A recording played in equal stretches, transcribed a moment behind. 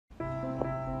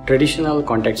Traditional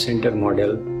contact center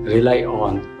model rely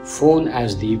on phone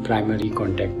as the primary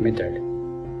contact method.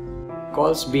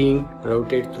 Calls being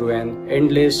routed through an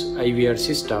endless IVR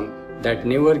system that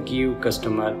never give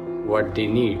customer what they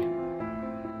need.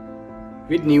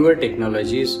 With newer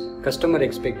technologies, customer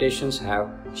expectations have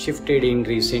shifted in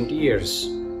recent years.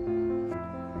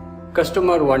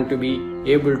 Customers want to be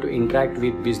able to interact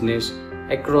with business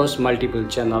across multiple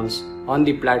channels on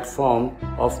the platform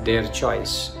of their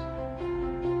choice.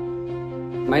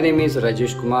 My name is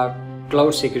Rajesh Kumar,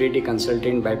 Cloud Security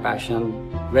Consultant by Passion.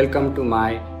 Welcome to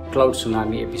my Cloud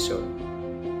Tsunami episode.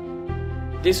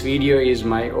 This video is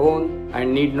my own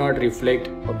and need not reflect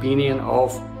opinion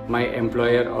of my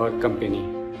employer or company.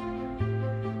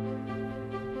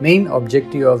 Main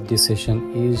objective of this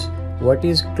session is what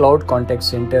is Cloud Contact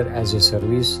Center as a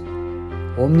service,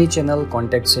 Omni-Channel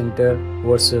Contact Center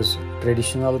versus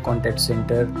Traditional Contact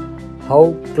Center,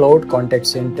 how Cloud Contact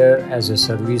Center as a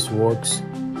service works,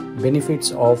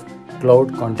 benefits of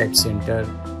Cloud Contact Center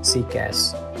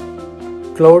CCaaS.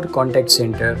 Cloud Contact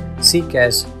Center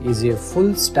CCaaS is a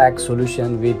full stack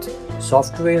solution with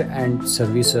software and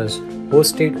services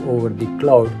hosted over the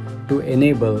cloud to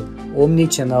enable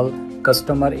omni-channel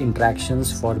customer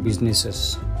interactions for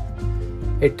businesses.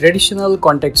 A traditional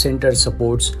contact center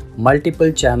supports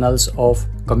multiple channels of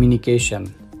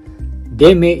communication.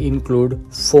 They may include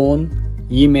phone,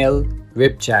 email,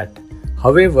 web chat.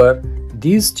 However,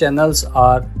 these channels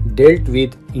are dealt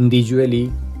with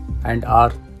individually and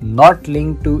are not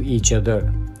linked to each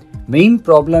other. Main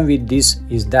problem with this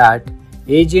is that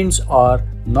agents are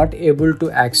not able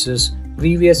to access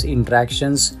previous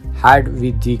interactions had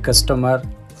with the customer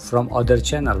from other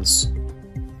channels.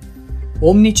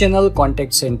 Omni-channel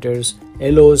contact centers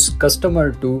allows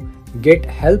customer to get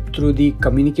help through the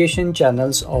communication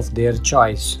channels of their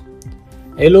choice.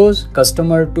 Allows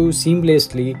customer to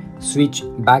seamlessly switch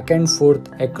back and forth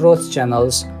across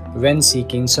channels when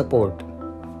seeking support.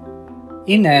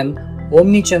 In an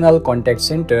omni-channel contact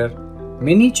center,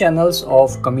 many channels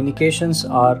of communications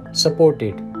are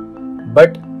supported,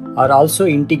 but are also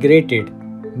integrated,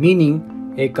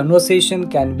 meaning a conversation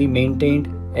can be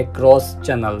maintained across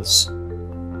channels.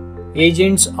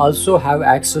 Agents also have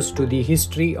access to the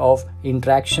history of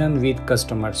interaction with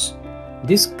customers.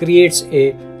 This creates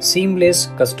a seamless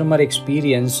customer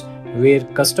experience where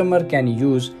customer can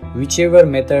use whichever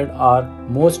method are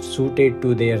most suited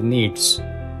to their needs.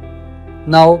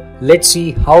 Now let's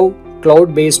see how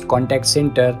cloud-based contact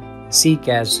center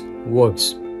CCaaS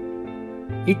works.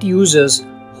 It uses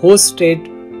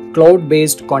hosted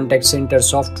cloud-based contact center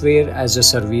software as a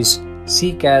service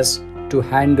CCaaS to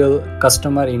handle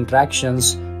customer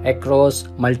interactions across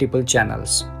multiple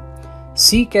channels.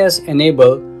 CCaaS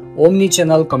enable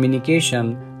omni-channel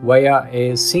communication via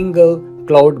a single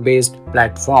cloud-based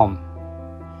platform.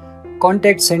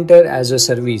 Contact center as a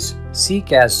service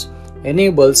CCaaS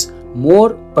enables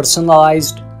more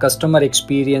personalized customer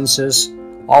experiences,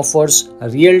 offers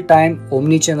real-time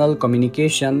omni-channel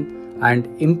communication, and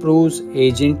improves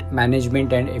agent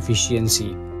management and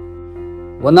efficiency.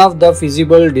 One of the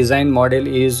feasible design model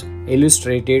is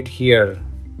illustrated here.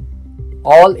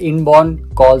 All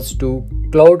inbound calls to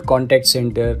Cloud Contact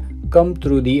Center come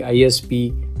through the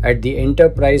ISP at the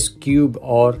Enterprise Cube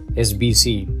or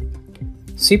SBC.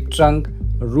 SIP trunk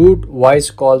route voice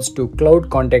calls to Cloud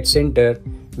Contact Center,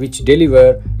 which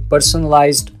deliver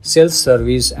personalized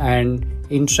self-service and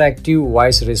interactive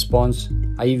voice response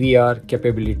IVR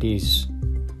capabilities.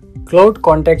 Cloud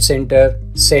Contact Center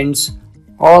sends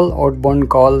all outbound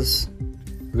calls,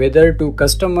 whether to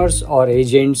customers or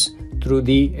agents, through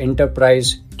the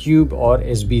Enterprise Cube or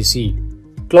SBC.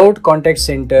 Cloud Contact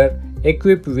Center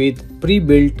equipped with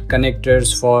pre-built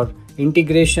connectors for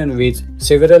integration with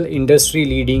several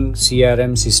industry-leading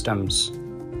CRM systems.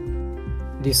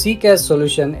 The CCaaS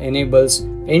solution enables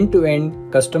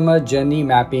end-to-end customer journey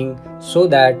mapping so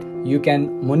that you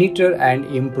can monitor and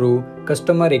improve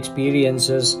customer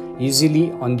experiences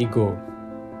easily on the go.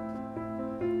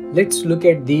 Let's look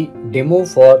at the demo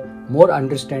for more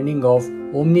understanding of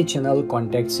Omni-Channel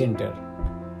Contact Center.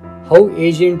 How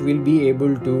agent will be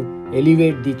able to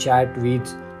elevate the chat with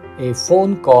a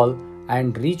phone call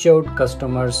and reach out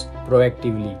customers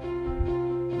proactively.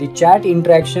 The chat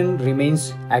interaction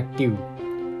remains active,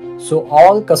 so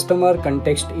all customer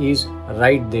context is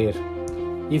right there.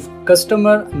 If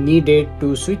customer needed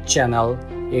to switch channel,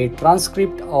 a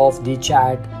transcript of the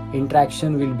chat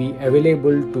interaction will be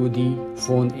available to the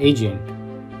phone agent.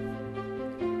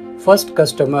 First,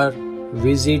 customer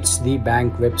visits the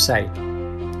bank website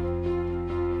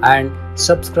and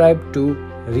subscribe to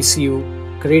receive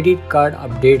credit card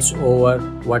updates over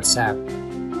WhatsApp.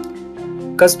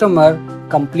 Customer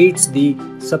completes the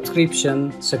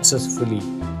subscription successfully.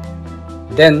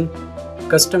 Then,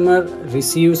 customer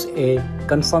receives a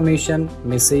confirmation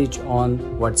message on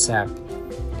WhatsApp.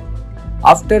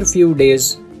 After few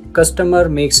days, customer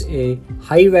makes a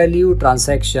high value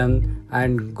transaction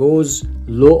and goes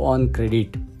low on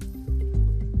credit.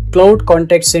 Cloud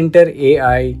Contact Center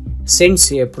AI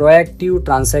sends a proactive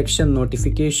transaction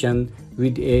notification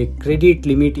with a credit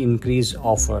limit increase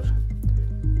offer.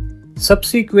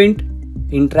 Subsequent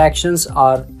interactions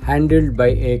are handled by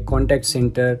a contact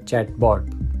center chatbot.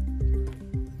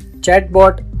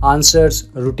 Chatbot answers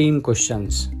routine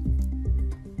questions.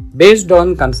 Based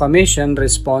on confirmation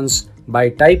response by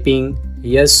typing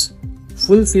yes,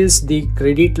 fulfills the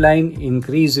credit line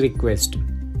increase request.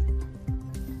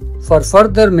 For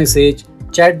further message,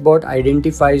 chatbot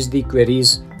identifies the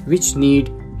queries which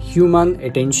need human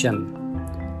attention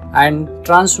and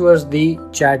transfers the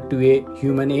chat to a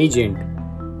human agent.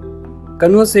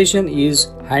 Conversation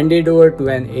is handed over to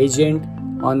an agent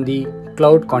on the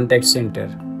Cloud Contact Center.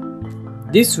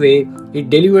 This way, it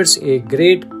delivers a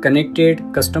great connected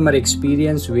customer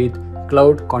experience with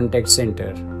Cloud Contact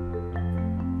Center.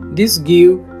 This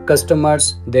gives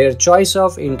customers their choice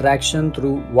of interaction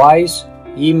through voice,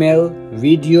 email,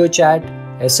 video chat,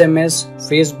 SMS,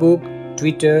 Facebook,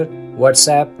 Twitter,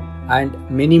 WhatsApp, and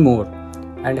many more,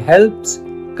 and helps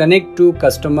connect to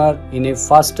customer in a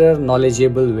faster,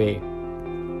 knowledgeable way.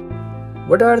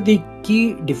 What are the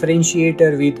key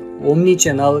differentiator with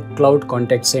Omni-Channel Cloud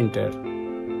Contact Center?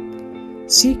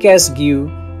 CCaaS give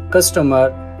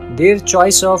customer their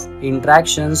choice of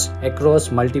interactions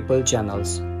across multiple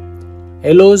channels,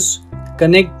 allows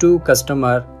connect to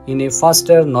customer in a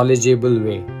faster, knowledgeable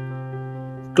way.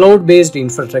 Cloud-based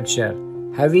infrastructure.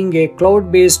 Having a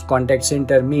cloud-based contact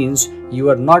center means you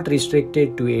are not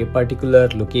restricted to a particular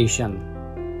location.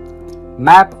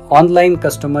 Map online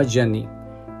customer journey.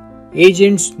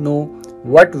 Agents know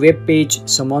what web page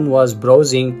someone was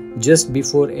browsing just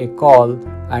before a call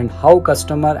and how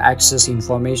customer access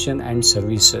information and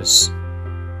services.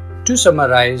 To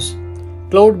summarize,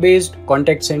 cloud-based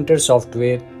contact center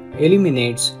software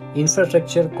eliminates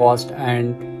infrastructure cost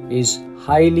and is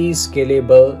highly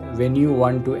scalable when you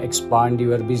want to expand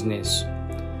your business.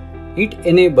 It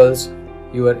enables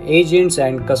your agents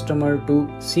and customer to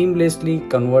seamlessly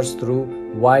converse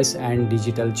through voice and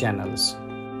digital channels.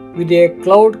 With a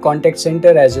cloud contact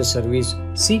center as a service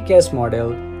CCaaS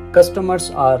model, customers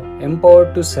are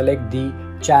empowered to select the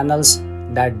channels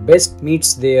that best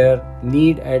meets their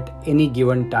need at any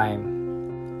given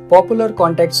time. Popular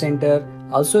contact center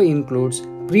also includes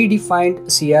predefined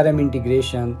CRM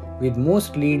integration with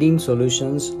most leading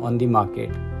solutions on the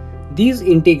market. These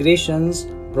integrations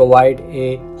provide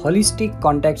a holistic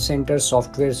contact center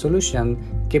software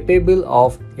solution capable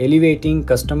of elevating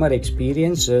customer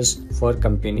experiences for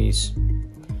companies.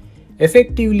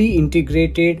 Effectively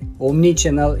integrated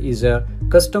omni-channel is a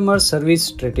customer service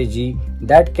strategy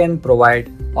that can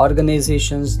provide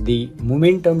organizations the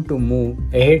momentum to move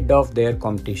ahead of their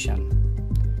competition.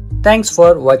 Thanks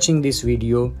for watching this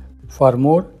video. For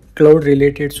more cloud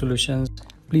related solutions,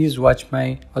 please watch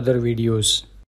my other videos.